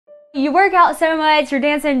You work out so much, you're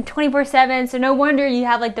dancing 24/7, so no wonder you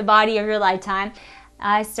have like the body of your lifetime.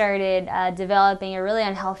 I started developing a really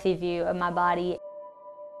unhealthy view of my body.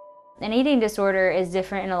 An eating disorder is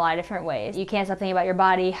different in a lot of different ways. You can't stop thinking about your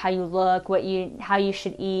body, how you look, how you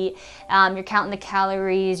should eat. You're counting the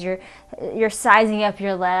calories, you're sizing up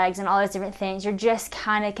your legs and all those different things. You're just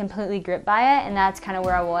kind of completely gripped by it, and that's kind of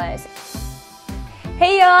where I was.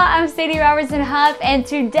 Hey y'all, I'm Sadie Robertson Huff, and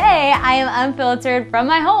today I am unfiltered from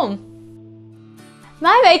my home.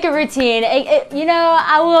 My makeup routine, you know,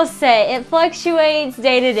 I will say, it fluctuates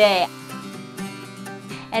day to day.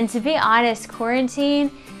 And to be honest, quarantine,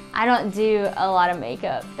 I don't do a lot of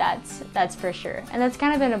makeup, that's for sure. And that's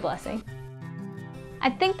kind of been a blessing. I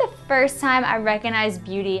think the first time I recognized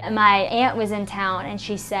beauty, my aunt was in town and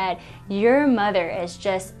she said, "Your mother is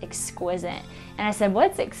just exquisite." And I said,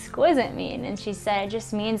 "What's exquisite mean?" And she said, "It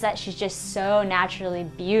just means that she's just so naturally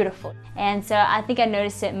beautiful." And so I think I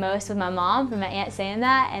noticed it most with my mom, from my aunt saying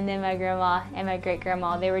that, and then my grandma and my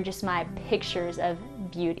great-grandma. They were just my pictures of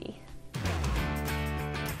beauty.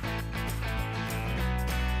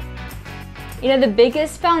 You know, the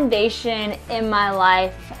biggest foundation in my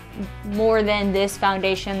life, more than this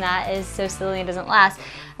foundation that is so silly and doesn't last,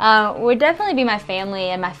 would definitely be my family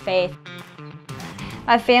and my faith.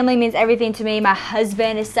 My family means everything to me. My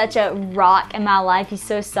husband is such a rock in my life. He's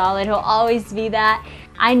so solid. He'll always be that.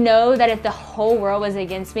 I know that if the whole world was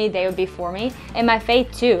against me, they would be for me. And my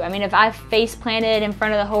faith too. I mean, if I face planted in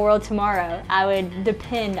front of the whole world tomorrow, I would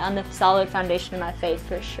depend on the solid foundation of my faith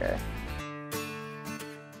for sure.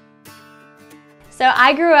 So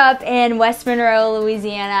I grew up in West Monroe,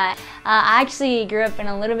 Louisiana. I actually grew up in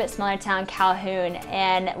a little bit smaller town, Calhoun,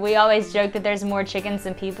 and we always joke that there's more chickens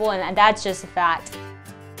than people, and that's just a fact.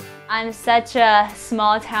 I'm such a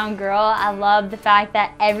small town girl. I love the fact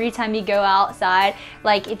that every time you go outside,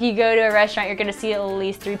 like if you go to a restaurant, you're gonna see at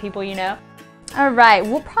least 3 people you know. All right,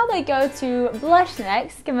 we'll probably go to blush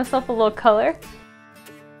next, give myself a little color.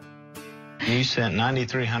 You sent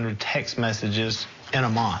 9,300 text messages in a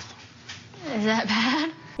month. Is that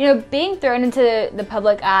bad? You know, being thrown into the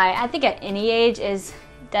public eye, I think at any age is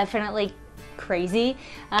definitely crazy.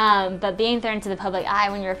 But being thrown into the public eye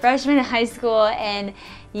when you're a freshman in high school and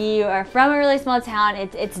you are from a really small town,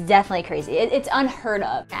 it's definitely crazy. It's unheard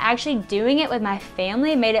of. Actually doing it with my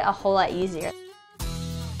family made it a whole lot easier.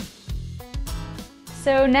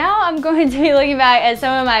 So now I'm going to be looking back at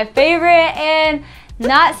some of my favorite and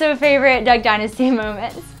not so favorite Duck Dynasty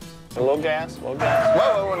moments. A little gas, a little gas.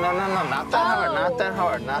 Whoa, whoa, no, not that hard, not that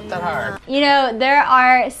hard, not that hard. You know, there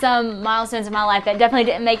are some milestones in my life that definitely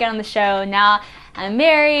didn't make it on the show. Now I'm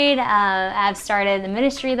married, I've started the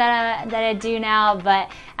ministry that I do now, but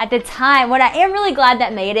at the time, what I am really glad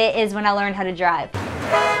that made it is when I learned how to drive.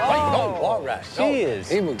 Oh, all right. He is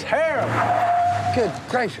terrible. Good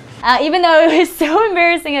gracious. Even though it was so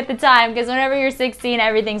embarrassing at the time, because whenever you're 16,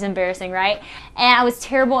 everything's embarrassing, right? And I was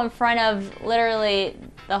terrible in front of literally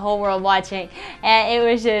the whole world watching, and it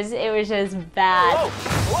was just bad.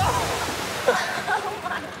 Whoa.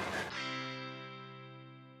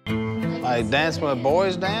 Like dance with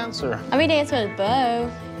boys dance, or? I be dancing with Bo,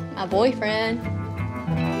 my boyfriend.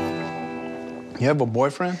 You have a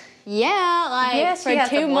boyfriend? Yeah, like for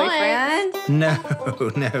 2 months. No.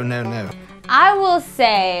 I will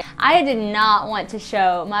say, I did not want to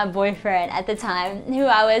show my boyfriend at the time, who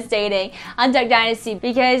I was dating, on Duck Dynasty,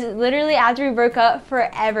 because literally after we broke up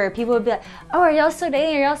forever, people would be like, "Oh, are y'all still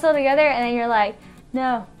dating? Are y'all still together?" And then you're like,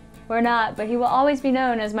 "No, we're not, but he will always be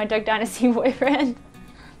known as my Duck Dynasty boyfriend."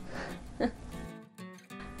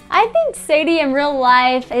 I think Sadie in real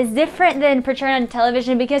life is different than portrayed on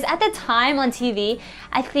television, because at the time on TV,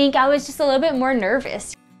 I think I was just a little bit more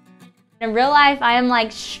nervous. In real life, I am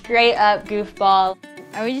like straight up goofball.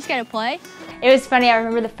 Are we just gonna play? It was funny, I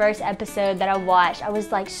remember the first episode that I watched, I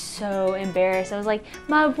was like so embarrassed. I was like,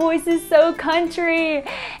 my voice is so country.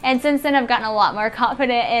 And since then, I've gotten a lot more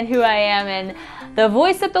confident in who I am and the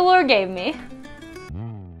voice that the Lord gave me.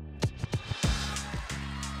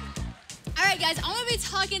 All right, guys, I'm gonna be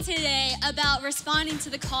talking today about responding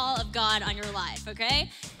to the call of God on your life,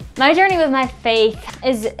 okay? My journey with my faith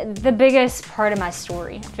is the biggest part of my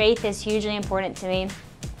story. Faith is hugely important to me.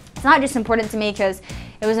 It's not just important to me because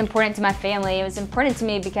it was important to my family. It was important to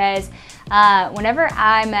me because whenever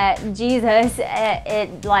I met Jesus,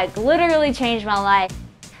 it like literally changed my life.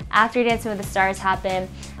 After Dancing with the Stars happened,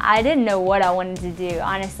 I didn't know what I wanted to do,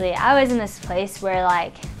 honestly. I was in this place where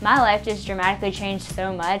like my life just dramatically changed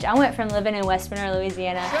so much. I went from living in West Monroe,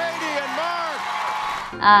 Louisiana,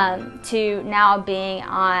 to now being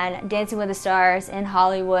on Dancing with the Stars in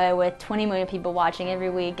Hollywood with 20 million people watching every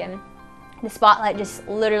week, and the spotlight just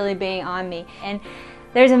literally being on me. And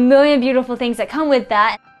There's a million beautiful things that come with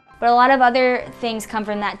that, but a lot of other things come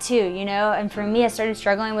from that too, you know? And for me, I started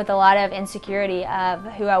struggling with a lot of insecurity of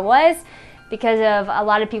who I was because of a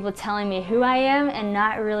lot of people telling me who I am and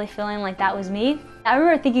not really feeling like that was me. I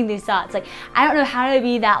remember thinking these thoughts, like, I don't know how to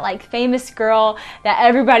be that like famous girl that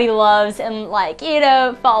everybody loves and like, you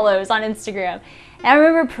know, follows on Instagram. And I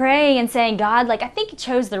remember praying and saying, God, like, I think you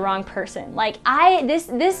chose the wrong person. Like,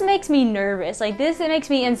 this makes me nervous. Like, this makes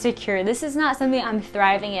me insecure. This is not something I'm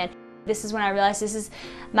thriving in. This is when I realized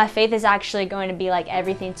my faith is actually going to be like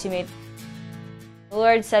everything to me. The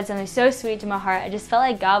Lord said something so sweet to my heart. I just felt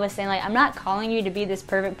like God was saying, like, I'm not calling you to be this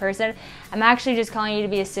perfect person. I'm actually just calling you to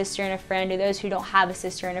be a sister and a friend to those who don't have a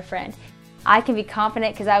sister and a friend. I can be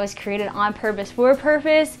confident because I was created on purpose for a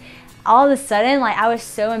purpose. All of a sudden, like, I was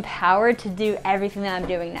so empowered to do everything that I'm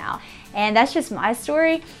doing now. And that's just my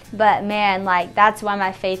story, but man, like, that's why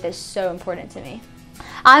my faith is so important to me.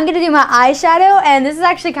 I'm gonna do my eyeshadow, and this is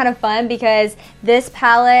actually kind of fun because this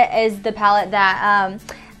palette is the palette that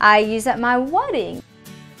I used at my wedding.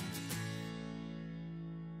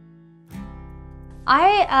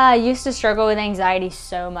 I used to struggle with anxiety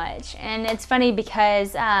so much, and it's funny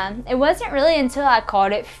because it wasn't really until I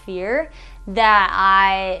called it fear that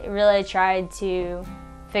I really tried to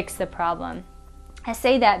fix the problem. I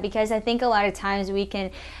say that because I think a lot of times we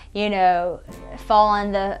can, you know, fall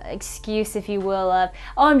on the excuse, if you will, of,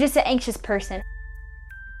 oh, I'm just an anxious person.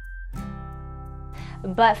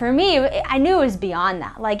 But for me, I knew it was beyond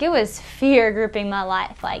that. Like, it was fear gripping my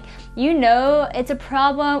life. Like, you know, it's a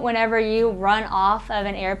problem whenever you run off of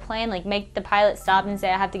an airplane, like make the pilot stop and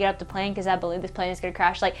say, I have to get off the plane because I believe this plane is gonna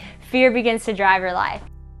crash. Like, fear begins to drive your life.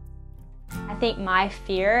 I think my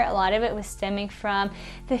fear, a lot of it was stemming from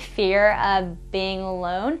the fear of being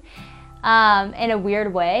alone in a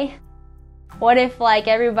weird way. What if like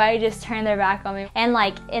everybody just turned their back on me? And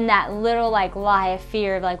like in that little like lie of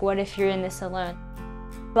fear of like, what if you're in this alone?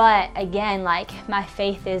 But again, like my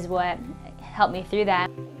faith is what helped me through that.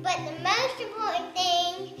 But the most important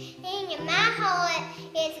thing in my heart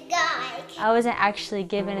is God. I wasn't actually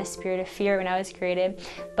given a spirit of fear when I was created,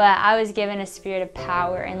 but I was given a spirit of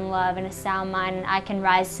power and love and a sound mind, and I can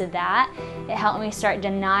rise to that. It helped me start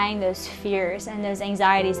denying those fears and those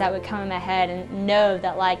anxieties that would come in my head and know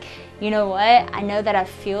that, like, you know what? I know that I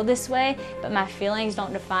feel this way, but my feelings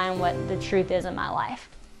don't define what the truth is in my life.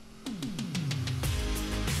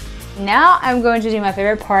 Now I'm going to do my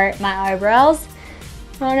favorite part, my eyebrows.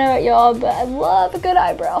 I don't know about y'all, but I love a good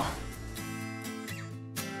eyebrow.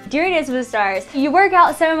 Dear Dance with the Stars, you work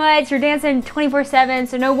out so much, you're dancing 24/7,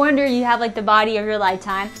 so no wonder you have like the body of your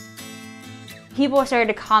lifetime. People started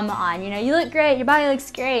to comment on, you know, you look great, your body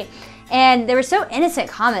looks great. And they were so innocent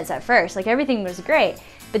comments at first, like everything was great.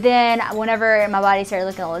 But then whenever my body started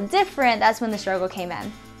looking a little different, that's when the struggle came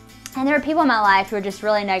in. And there were people in my life who were just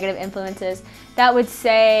really negative influences that would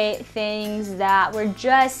say things that were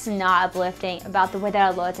just not uplifting about the way that I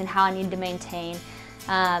looked and how I needed to maintain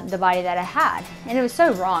the body that I had. And it was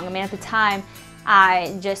so wrong. I mean, at the time,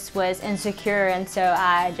 I just was insecure, and so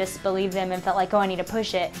I just believed them and felt like, oh, I need to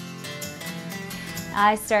push it.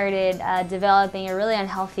 I started developing a really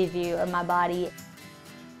unhealthy view of my body.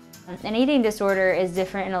 An eating disorder is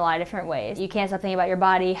different in a lot of different ways. You can't stop thinking about your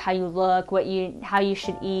body, how you look, how you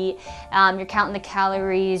should eat. You're counting the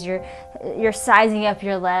calories, you're sizing up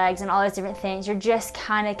your legs and all those different things. You're just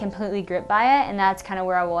kind of completely gripped by it, and that's kind of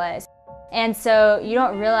where I was. And so you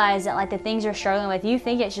don't realize that like the things you're struggling with, you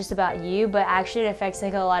think it's just about you, but actually it affects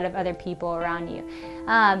like a lot of other people around you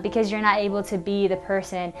because you're not able to be the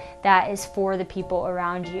person that is for the people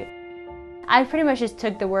around you. I pretty much just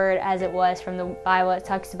took the word as it was from the Bible. It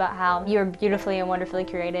talks about how you are beautifully and wonderfully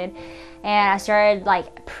created. And I started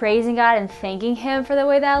like praising God and thanking Him for the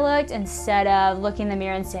way that I looked instead of looking in the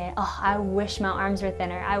mirror and saying, oh, I wish my arms were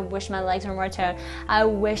thinner. I wish my legs were more toned. I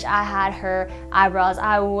wish I had her eyebrows.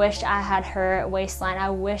 I wish I had her waistline.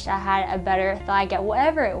 I wish I had a better thigh gap.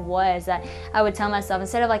 Whatever it was that I would tell myself,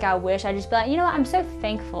 instead of like I wish, I just be like, you know what, I'm so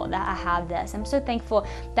thankful that I have this. I'm so thankful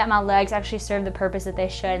that my legs actually serve the purpose that they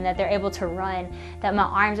should and that they're able to run, that my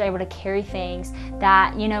arms are able to carry things,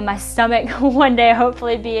 that, you know, my stomach one day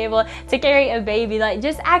hopefully be able to carry a baby, like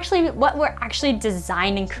just actually what we're actually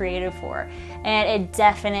designed and created for. And it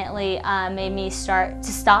definitely made me start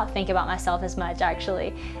to stop thinking about myself as much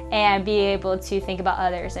actually and be able to think about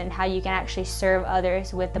others and how you can actually serve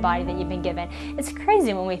others with the body that you've been given. It's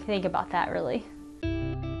crazy when we think about that, really.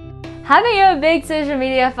 Having a big social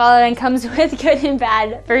media following comes with good and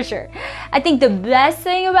bad, for sure. I think the best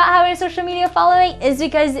thing about having a social media following is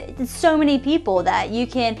because it's so many people that you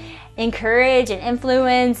can encourage and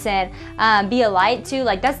influence and be a light to,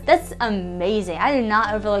 like that's amazing. I do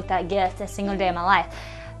not overlook that gift a single day of my life.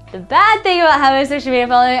 The bad thing about having a social media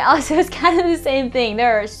following also is kind of the same thing.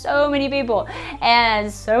 There are so many people,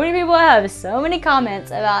 and so many people have so many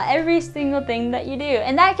comments about every single thing that you do,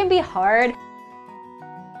 and that can be hard.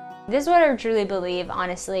 This is what I truly believe,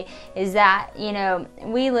 honestly, is that, you know,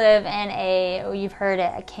 we live in a, you've heard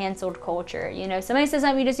it, a canceled culture. You know, somebody says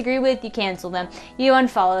something you disagree with, you cancel them, you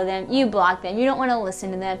unfollow them, you block them, you don't want to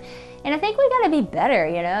listen to them. And I think we got to be better,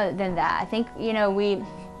 you know, than that. I think, you know, we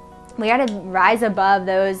got to rise above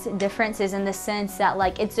those differences in the sense that,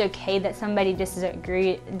 like, it's okay that somebody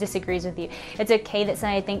disagrees with you. It's okay that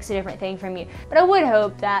somebody thinks a different thing from you. But I would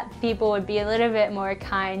hope that people would be a little bit more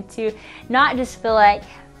kind to not just feel like,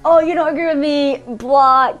 oh, you don't agree with me,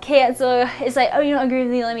 block, cancel. It's like, oh, you don't agree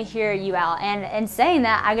with me, let me hear you out. And saying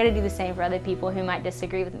that, I got to do the same for other people who might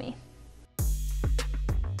disagree with me.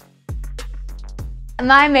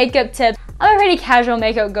 My makeup tip. I'm a pretty casual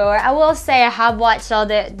makeup goer. I will say I have watched all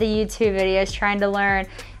the YouTube videos trying to learn.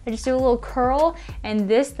 I just do a little curl and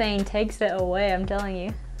this thing takes it away, I'm telling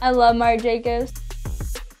you. I love Marc Jacobs.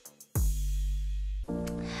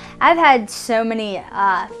 I've had so many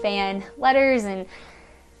fan letters and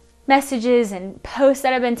messages and posts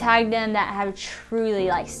that I've been tagged in that have truly,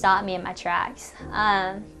 like, stopped me in my tracks.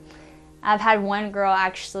 I've had one girl,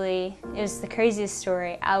 actually, it was the craziest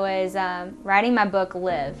story. I was writing my book,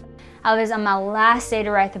 Live. I was on my last day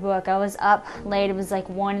to write the book. I was up late, it was like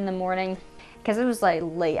 1 in the morning, because it was like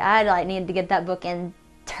late. I needed to get that book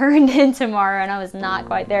turned in tomorrow, and I was not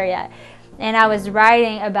quite there yet. And I was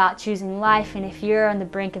writing about choosing life, and if you're on the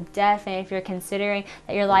brink of death, and if you're considering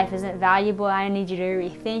that your life isn't valuable, I need you to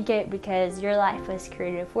rethink it, because your life was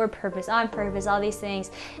created for purpose, on purpose, all these things.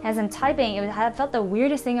 As I'm typing, I felt the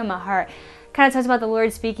weirdest thing in my heart. Kind of talks about the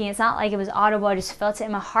Lord speaking. It's not like it was audible, I just felt it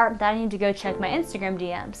in my heart that I needed to go check my Instagram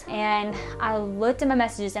DMs. And I looked at my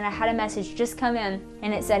messages, and I had a message just come in,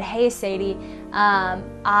 and it said, hey Sadie,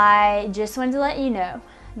 I just wanted to let you know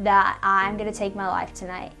that I'm gonna take my life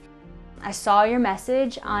tonight. I saw your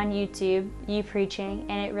message on YouTube, you preaching,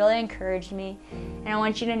 and it really encouraged me. And I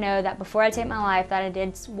want you to know that before I take my life, that I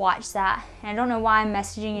did watch that. And I don't know why I'm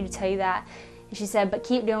messaging you to tell you that. And she said, but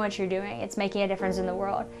keep doing what you're doing. It's making a difference in the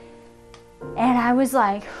world. And I was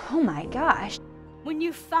like, oh my gosh. When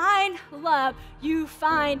you find love, you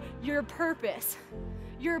find your purpose.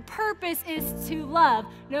 Your purpose is to love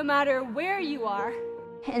no matter where you are.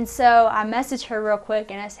 And so I messaged her real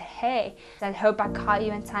quick and I said, hey, I hope I caught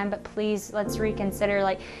you in time, but please let's reconsider.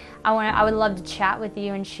 Like, I would love to chat with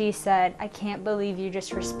you. And she said, I can't believe you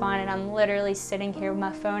just responded. I'm literally sitting here with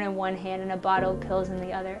my phone in one hand and a bottle of pills in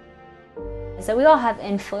the other. So we all have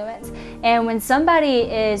influence. And when somebody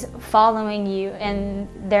is following you in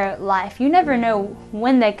their life, you never know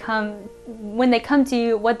when they come to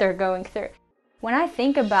you, what they're going through. When I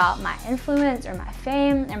think about my influence or my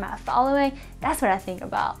fame or my following, that's what I think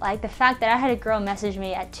about. Like the fact that I had a girl message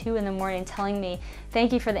me at 2 in the morning telling me,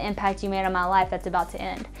 thank you for the impact you made on my life that's about to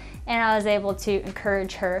end. And I was able to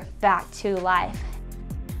encourage her back to life.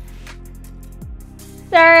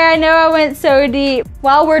 Sorry, I know I went so deep.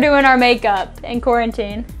 While we're doing our makeup in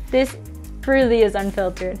quarantine, this truly is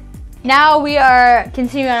Unfiltered. Now we are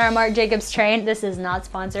continuing on our Marc Jacobs train. This is not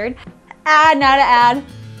sponsored. Not an ad.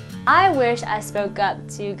 I wish I spoke up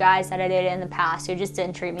to guys that I dated in the past who just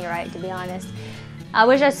didn't treat me right, to be honest. I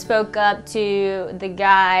wish I spoke up to the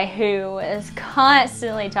guy who was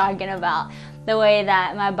constantly talking about the way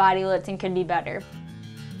that my body looked and could be better.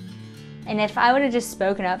 And if I would have just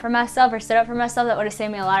spoken up for myself or stood up for myself, that would have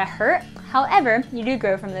saved me a lot of hurt. However, you do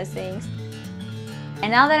grow from those things.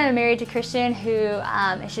 And now that I'm married to Christian, who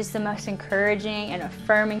is just the most encouraging and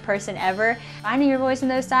affirming person ever, finding your voice in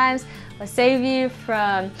those times will save you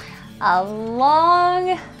from a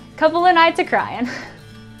long couple of nights of crying.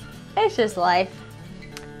 It's just life.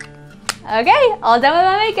 Okay, all done with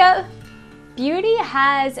my makeup. Beauty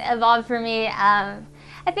has evolved for me,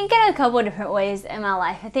 I think in a couple of different ways in my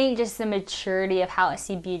life. I think just the maturity of how I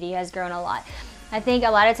see beauty has grown a lot. I think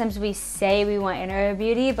a lot of times we say we want inner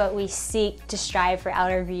beauty, but we seek to strive for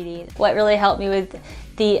outer beauty. What really helped me with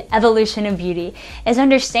the evolution of beauty is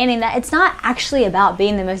understanding that it's not actually about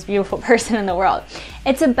being the most beautiful person in the world.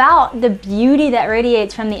 It's about the beauty that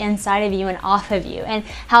radiates from the inside of you and off of you, and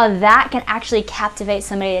how that can actually captivate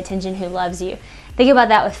somebody's attention who loves you. Think about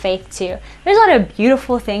that with faith too. There's a lot of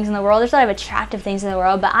beautiful things in the world, there's a lot of attractive things in the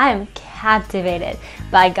world, but I am captivated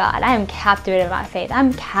by God. I am captivated by my faith.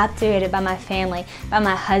 I'm captivated by my family, by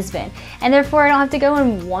my husband. And therefore I don't have to go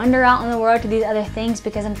and wander out in the world to these other things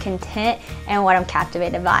because I'm content in what I'm captivated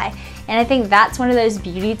intimidated by. And I think that's one of those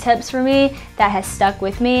beauty tips for me that has stuck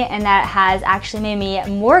with me and that has actually made me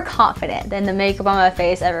more confident than the makeup on my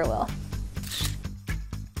face ever will.